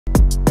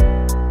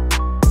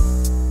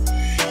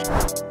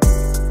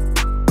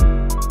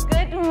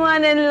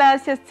morning,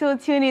 loves. You're still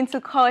tuned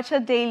into Culture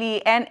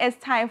Daily, and it's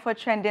time for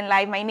Trending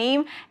Live. My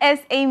name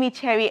is Aimee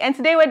Cherry, and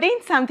today we're doing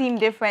something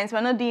different.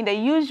 We're not doing the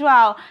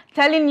usual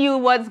telling you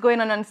what's going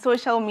on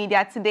social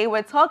media. Today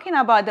we're talking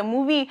about the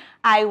movie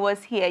I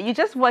Was Here. You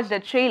just watched the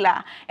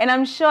trailer, and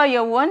I'm sure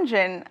you're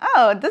wondering,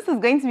 oh, this is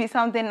going to be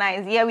something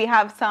nice. Yeah, we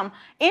have some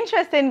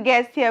interesting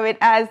guests here with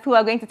us who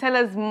are going to tell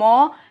us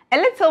a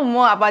little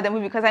more about the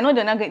movie, because I know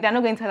they're not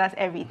going to tell us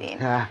everything.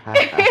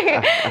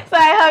 So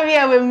I have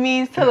here with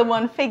me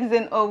Solomon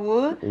Fixin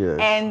Owu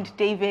and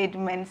David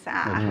Mensah.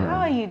 How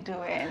are you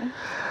doing?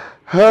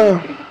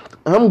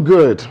 I'm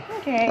good.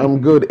 Okay.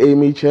 I'm good,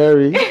 Aimee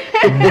Cherry.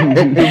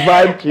 The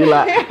vibe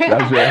killer.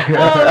 That's right.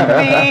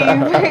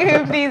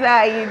 Oh, please, how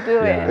are you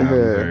doing? Yeah, I'm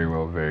very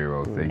well, very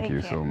well. Thank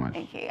you so much.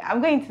 Okay,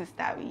 I'm going to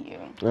start with you.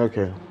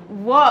 Okay.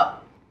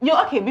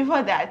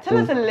 Before that, tell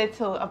us a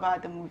little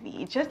about the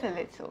movie, just a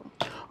little.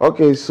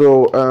 Okay,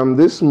 so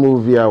this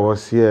movie I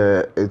Was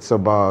Here, it's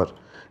about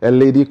a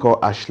lady called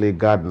Ashley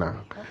Gardner.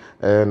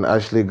 And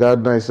Ashley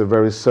Gardner is a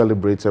very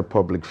celebrated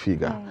public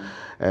figure.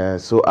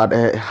 So at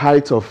the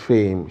height of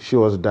fame, she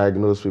was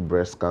diagnosed with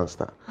breast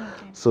cancer.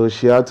 So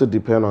she had to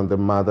depend on the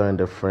mother and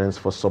the friends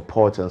for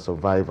support and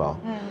survival.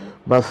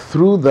 But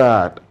through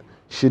that,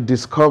 she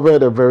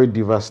discovered a very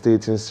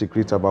devastating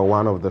secret about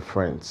one of the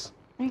friends.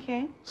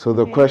 Okay. So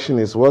the question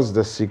is, what's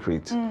the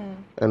secret?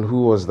 And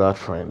who was that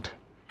friend?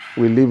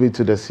 We leave it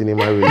to the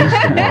cinema release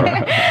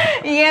tomorrow.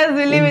 Yes,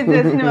 we leave it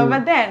to the cinema.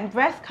 But then,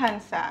 breast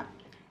cancer,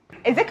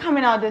 is it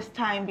coming out this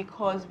time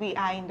because we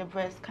are in the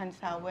Breast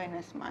Cancer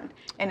Awareness Month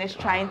and it's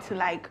trying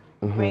to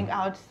bring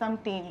out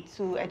something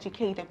to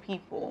educate the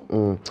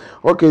people?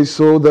 Okay,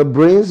 so the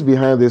brains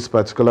behind this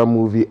particular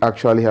movie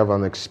actually have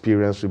an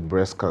experience with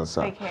breast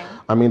cancer. Okay.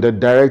 I mean, the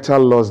director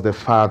lost the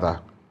father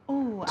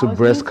to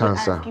breast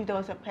cancer. Ask if there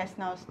was a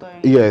personal story.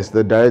 Yes,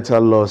 the director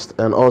lost,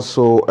 and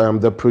also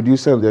the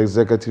producer and the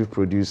executive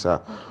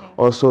producer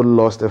also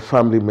lost a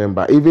family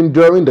member. Even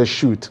during the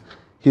shoot,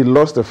 he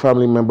lost a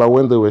family member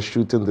when they were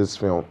shooting this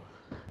film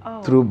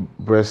through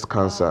breast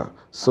cancer.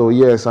 So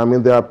yes, I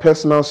mean, there are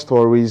personal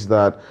stories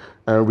that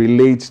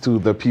relate to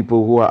the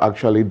people who are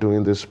actually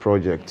doing this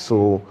project.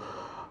 So,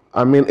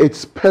 I mean,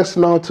 it's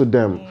personal to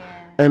them,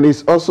 and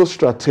it's also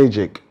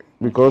strategic.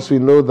 Because we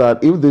know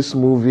that if this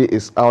movie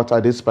is out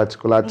at this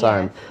particular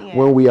time,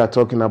 when we are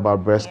talking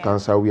about breast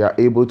cancer, we are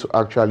able to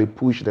actually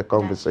push the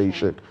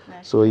conversation.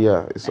 So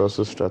yeah, it's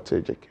also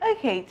strategic.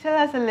 Okay, tell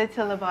us a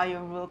little about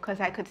your role, because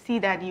I could see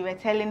that you were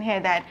telling her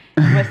that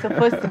you were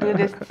supposed to do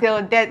this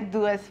till death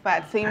do us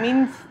part. So it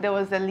means there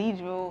was a lead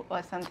role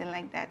or something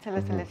like that. Tell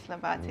us a little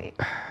about it.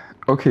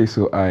 Okay,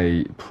 so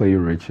I play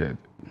Richard.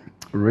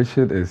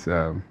 Richard is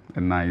a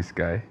nice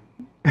guy.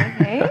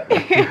 Okay.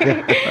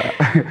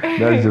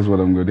 That's just what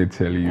I'm going to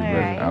tell you.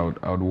 Right.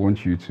 But I would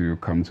want you to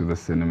come to the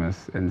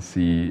cinemas and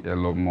see a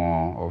lot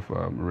more of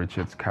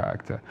Richard's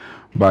character.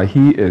 But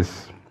he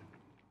is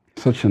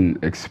such an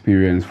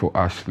experience for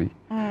Ashley,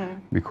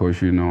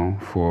 because, you know,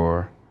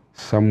 for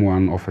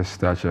someone of her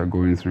stature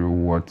going through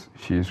what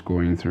she is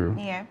going through,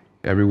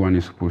 everyone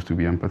is supposed to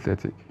be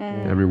empathetic.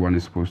 Everyone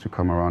is supposed to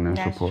come around and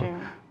support.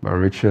 True. But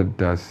Richard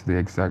does the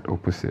exact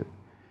opposite.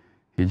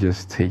 He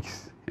just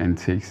takes and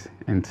takes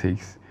and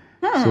takes.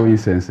 So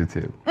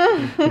insensitive.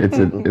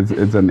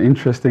 It's an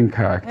interesting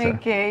character.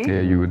 Okay.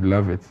 Yeah, you would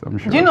love it, I'm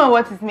sure. Do you know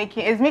what it's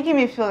making? It's making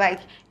me feel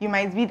like you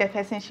might be the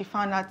person she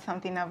found out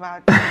something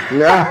about. I'm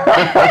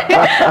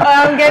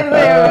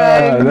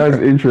guessing. That's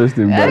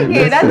interesting.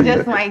 Okay, that's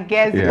just my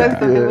guess because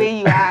of the way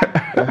you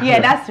are.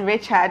 Yeah, that's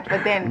Richard,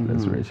 but then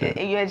that's Richard.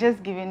 You're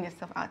just giving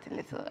yourself out a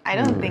little. I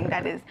don't think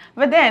that is.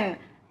 But then,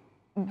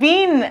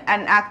 being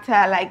an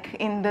actor like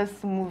in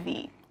this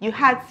movie, you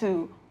had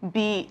to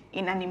be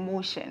in an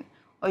emotion,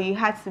 or you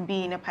had to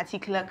be in a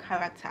particular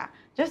character.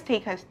 Just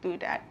take us through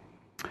that.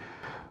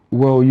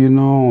 Well, you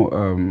know,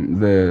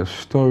 the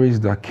stories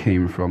that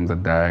came from the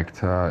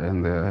director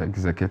and the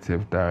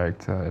executive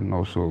director, and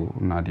also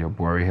Nadia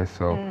Buari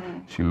herself,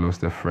 she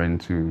lost a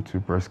friend to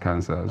breast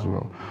cancer as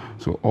well.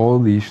 So all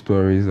these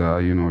stories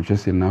are, you know,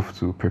 just enough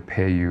to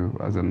prepare you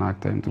as an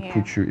actor and to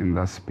put you in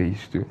that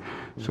space too.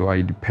 So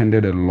I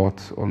depended a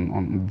lot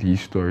on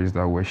these stories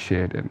that were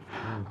shared, and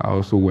I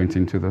also went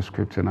into the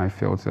script and I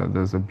felt that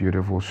there's a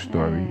beautiful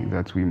story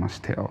that we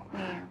must tell,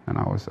 and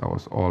I was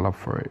all up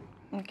for it.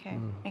 Okay.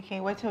 Okay.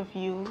 What of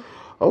you?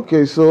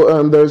 Okay,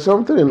 so there's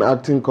something in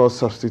acting called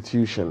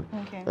substitution.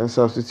 Okay. And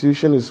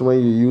substitution is when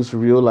you use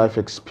real life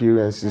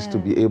experiences to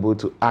be able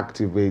to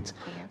activate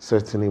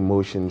certain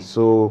emotions.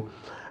 So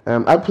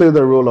I play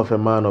the role of a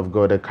man of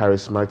God, a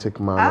charismatic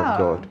man of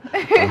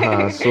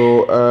God.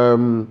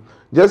 So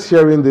just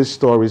hearing these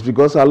stories,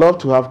 because I love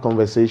to have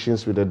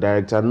conversations with the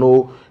director,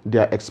 know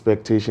their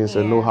expectations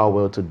and know how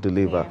well to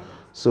deliver.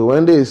 So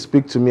when they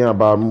speak to me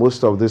about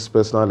most of these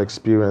personal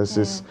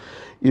experiences,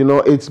 you know,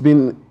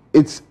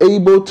 it's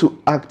able to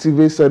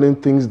activate certain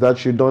things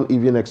that you don't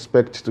even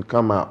expect to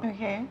come out.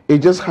 Okay. It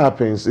just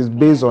happens. It's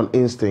based on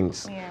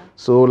instincts.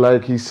 So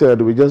like he said,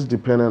 we just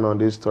dependent on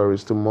these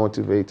stories to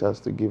motivate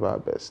us to give our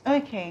best.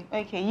 Okay.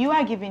 Okay. You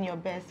are giving your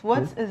best.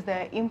 What is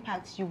the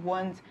impact you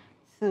want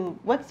to,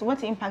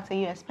 what impact are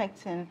you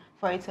expecting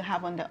for it to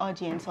have on the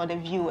audience or the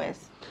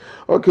viewers?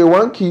 Okay,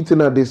 one key thing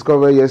I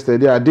discovered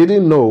yesterday, I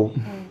didn't know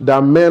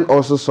that men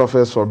also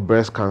suffer from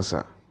breast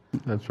cancer.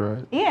 That's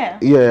right. Yeah.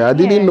 Yeah, I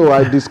didn't know.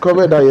 I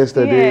discovered that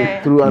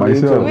yesterday through an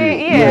Myself.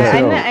 interview.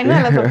 I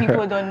know a lot of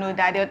people don't know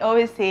that. They would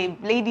always say,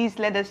 ladies,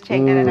 let us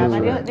check that,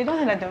 but they don't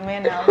know that the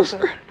men are also.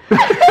 So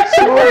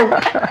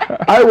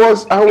I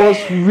was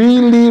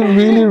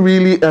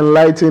really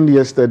enlightened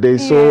yesterday.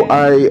 So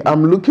I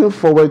am looking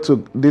forward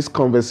to this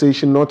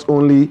conversation, not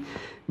only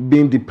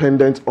being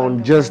dependent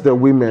on just the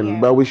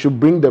women, but we should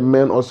bring the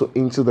men also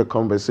into the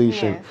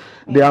conversation. Yes.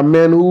 There are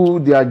men who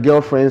their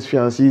girlfriends,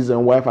 fiancés,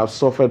 and wife have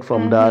suffered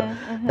from that,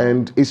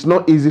 and it's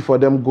not easy for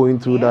them going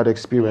through that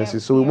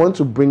experiences. So we want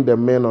to bring the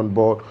men on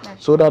board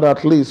so that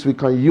at least we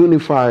can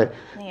unify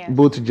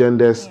both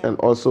genders and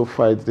also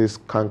fight this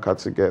cancer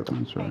together.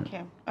 That's right.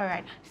 Okay. All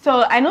right.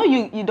 So I know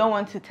you don't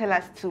want to tell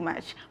us too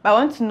much, but I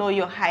want to know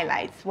your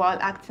highlights while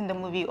acting the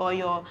movie, or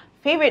your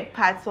favorite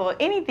parts, or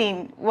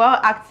anything while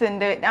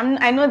acting.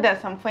 I know there's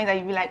some points that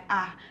you'd be like,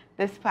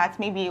 this part,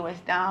 maybe it was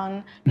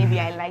down, maybe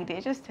I liked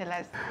it. Just tell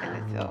us a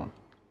little.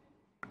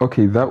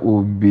 Okay, that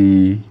will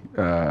be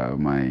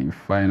my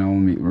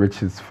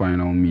Richard's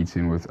final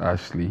meeting with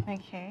Ashley.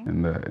 Okay.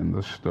 In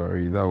the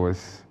story, that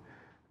was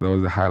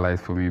the highlight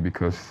for me,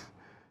 because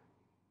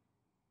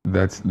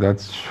that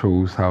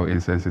shows how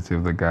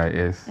insensitive the guy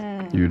is.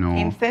 You know,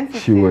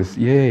 insensitive. she was,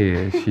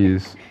 she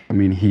is. I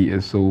mean, he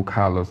is so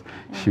callous.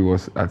 She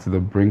was at the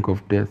brink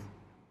of death,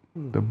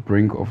 the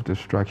brink of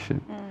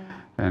destruction,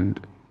 and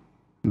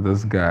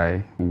this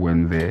guy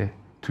went there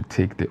to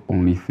take the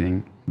only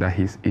thing that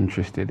he's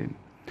interested in,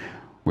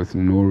 with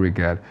no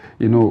regard.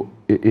 You know,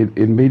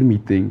 it made me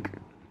think,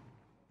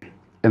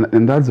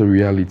 and that's a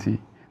reality.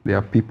 There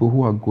are people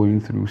who are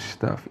going through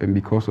stuff, and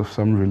because of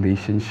some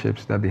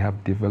relationships that they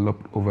have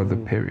developed over the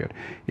period,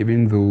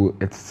 even though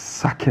it's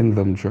sucking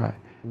them dry,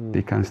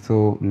 they can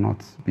still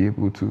not be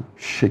able to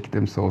shake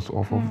themselves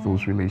off of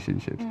those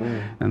relationships.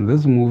 And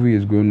this movie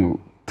is going to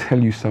tell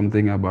you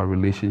something about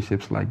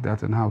relationships like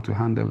that and how to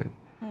handle it.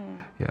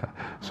 Yeah.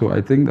 So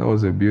I think that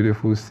was a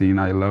beautiful scene.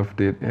 I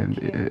loved it, and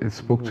it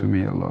spoke to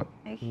me a lot.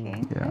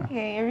 Okay. Yeah.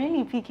 Okay, you're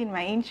really piquing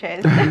my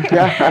interest.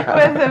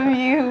 Both of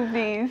you,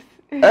 please.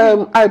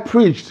 I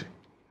preached.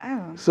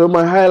 Oh. So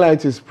my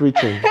highlight is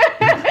preaching.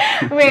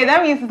 Wait,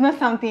 that means it's not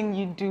something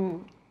you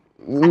do.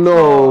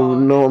 No.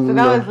 So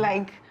that was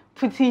like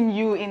putting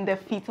you in the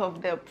feet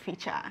of the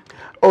preacher.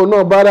 Oh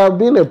no, but I've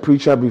been a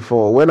preacher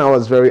before when I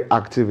was very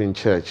active in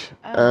church.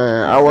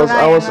 I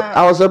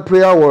was a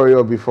prayer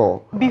warrior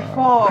before.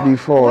 Before.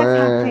 What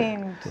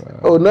happened?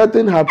 Oh,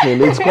 nothing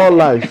happened. It's called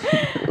life.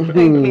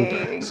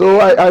 Okay. So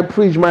I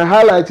preach. My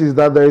highlight is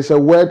that there is a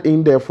word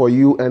in there for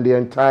you and the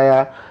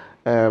entire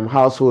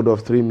household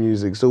of 3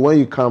 Music. So when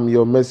you come,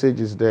 your message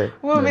is there.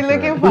 We'll be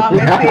looking for a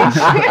message.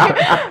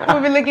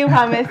 We'll be looking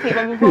for a message.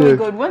 But before we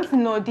go, we want to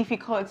know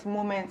difficult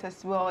moments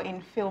as well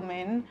in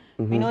filming.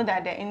 We know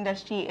that the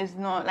industry is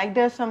not, like,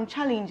 there's some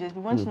challenges.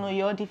 We want to know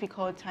your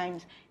difficult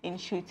times in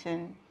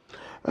shooting.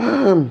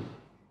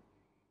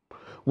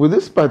 With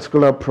this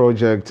particular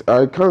project,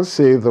 I can't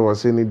say there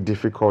was any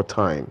difficult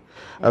time.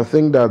 I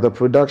think that the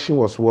production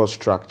was well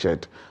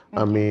structured.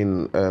 I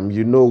mean,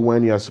 you know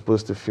when you are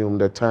supposed to film,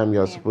 the time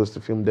you are supposed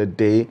to film, the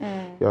day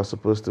you are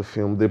supposed to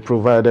film. They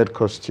provided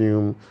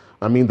costume.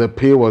 I mean, the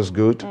pay was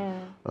good.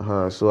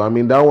 So, I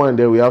mean, that one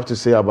day we have to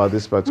say about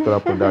this particular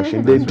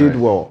production. They did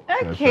well.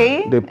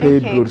 Okay. They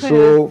paid good.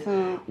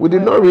 So, we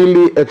did not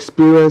really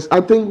experience.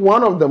 I think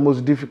one of the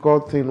most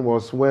difficult thing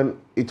was when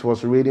it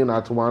was raining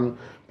at one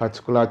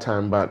particular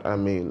time, but I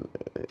mean,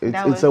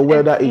 it's a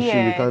weather issue.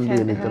 You can't do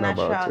anything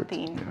about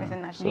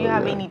it. Do you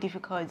have any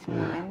difficult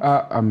moments?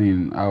 I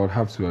mean, I would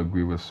have to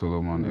agree with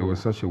Solomon. It was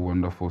such a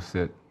wonderful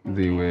set.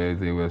 They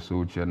were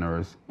so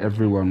generous.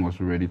 Everyone was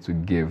ready to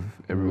give.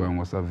 Everyone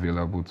was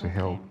available to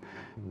help.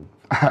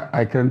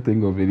 I can't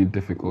think of any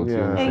difficulty.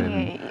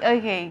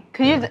 Okay.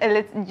 Could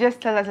you just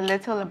tell us a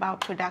little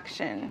about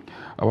production?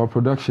 Our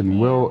production,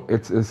 well,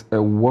 it's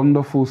a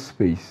wonderful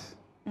space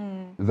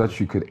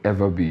that you could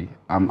ever be.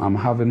 I'm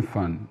having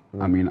fun.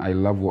 I mean, I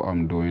love what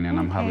I'm doing, and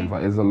I'm having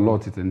fun. It's a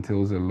lot. It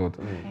entails a lot.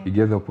 You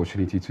get the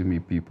opportunity to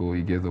meet people.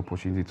 You get the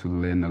opportunity to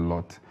learn a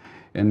lot,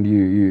 and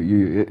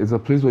it's a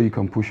place where you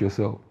can push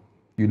yourself.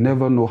 You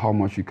never know how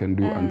much you can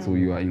do until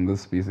you are in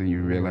this space and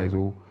you realize,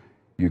 oh,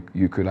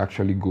 you could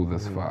actually go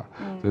this far.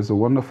 So it's a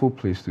wonderful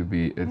place to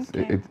be.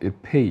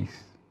 It pays,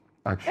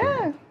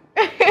 actually.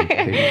 It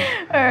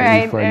pays.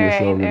 When you find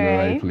yourself in the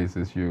right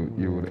places, you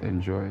would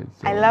enjoy it.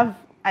 So.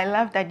 I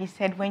love that you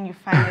said when you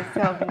find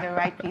yourself in the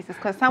right places,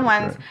 because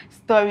someone's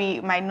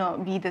story might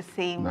not be the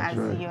same as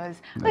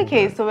yours.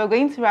 Okay, so we're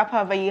going to wrap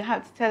up, but you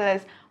have to tell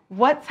us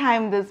what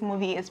time this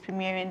movie is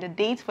premiering, the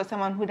date for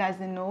someone who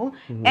doesn't know,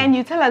 and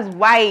you tell us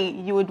why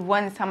you would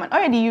want someone.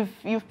 Already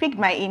you've piqued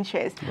my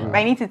interest, but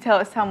I need to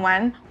tell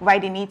someone why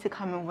they need to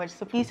come and watch.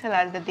 So please tell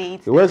us the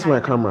date. Where's my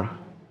camera?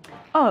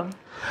 Oh.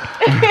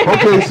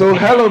 Okay, so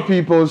hello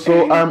people.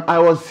 So I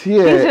was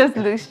here. You just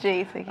look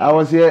straight again. I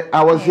was here.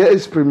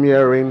 It's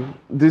premiering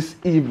this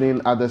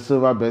evening at the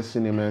Silverbird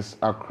Cinemas,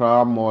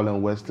 Accra Mall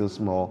and West Hills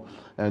Mall,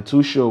 and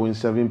 2 showings,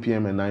 7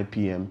 p.m. and 9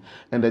 p.m.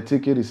 And the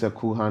ticket is a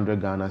cool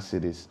 100 Ghana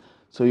cedis.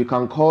 So you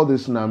can call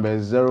this number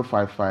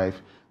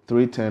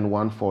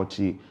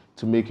 055-310-140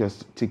 to make your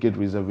ticket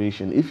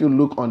reservation. If you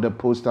look on the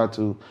poster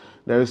too,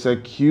 there is a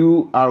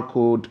QR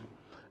code.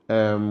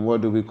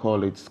 What do we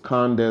call it?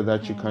 Scan there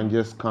that you can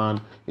just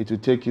scan. It will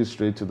take you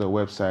straight to the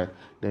website.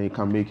 Then you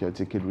can make your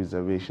ticket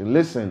reservation.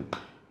 Listen,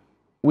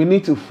 we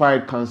need to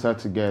fight cancer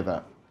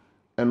together.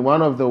 And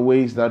one of the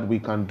ways that we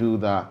can do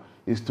that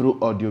is through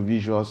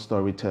audiovisual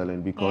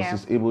storytelling, because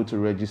it's able to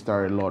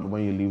register a lot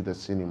when you leave the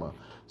cinema.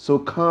 So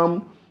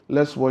come,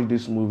 let's watch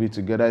this movie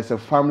together. It's a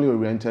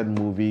family-oriented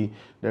movie.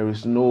 There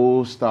is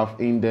no stuff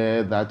in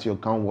there that you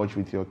can't watch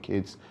with your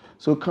kids.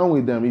 So come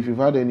with them. If you've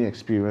had any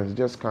experience,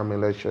 just come and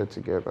let's share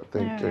together.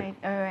 Thank you.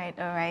 All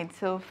right.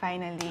 So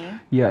finally.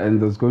 Yeah, and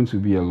there's going to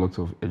be a lot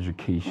of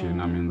education.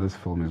 I mean, this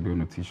film is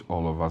going to teach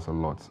all of us a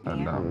lot.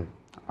 And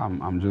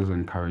I'm just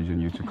encouraging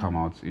you to come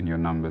out in your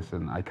numbers,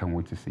 and I can't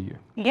wait to see you.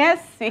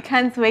 Yes, we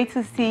can't wait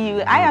to see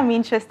you. I am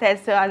interested,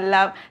 so I'd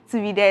love to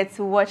be there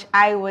to watch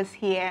I Was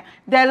Here.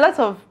 There are lots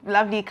of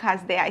lovely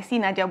cast there. I see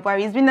Nadia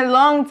Buari. It's been a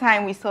long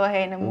time we saw her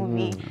in a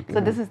movie,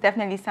 so this is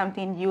definitely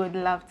something you would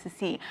love to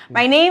see.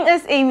 My name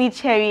is Aimee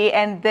Cherry,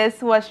 and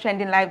this was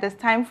Trending Live. This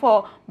time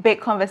for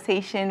Big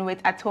Conversation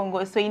with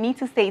Atongo, so you need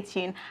to stay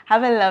tuned.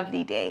 Have a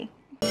lovely day.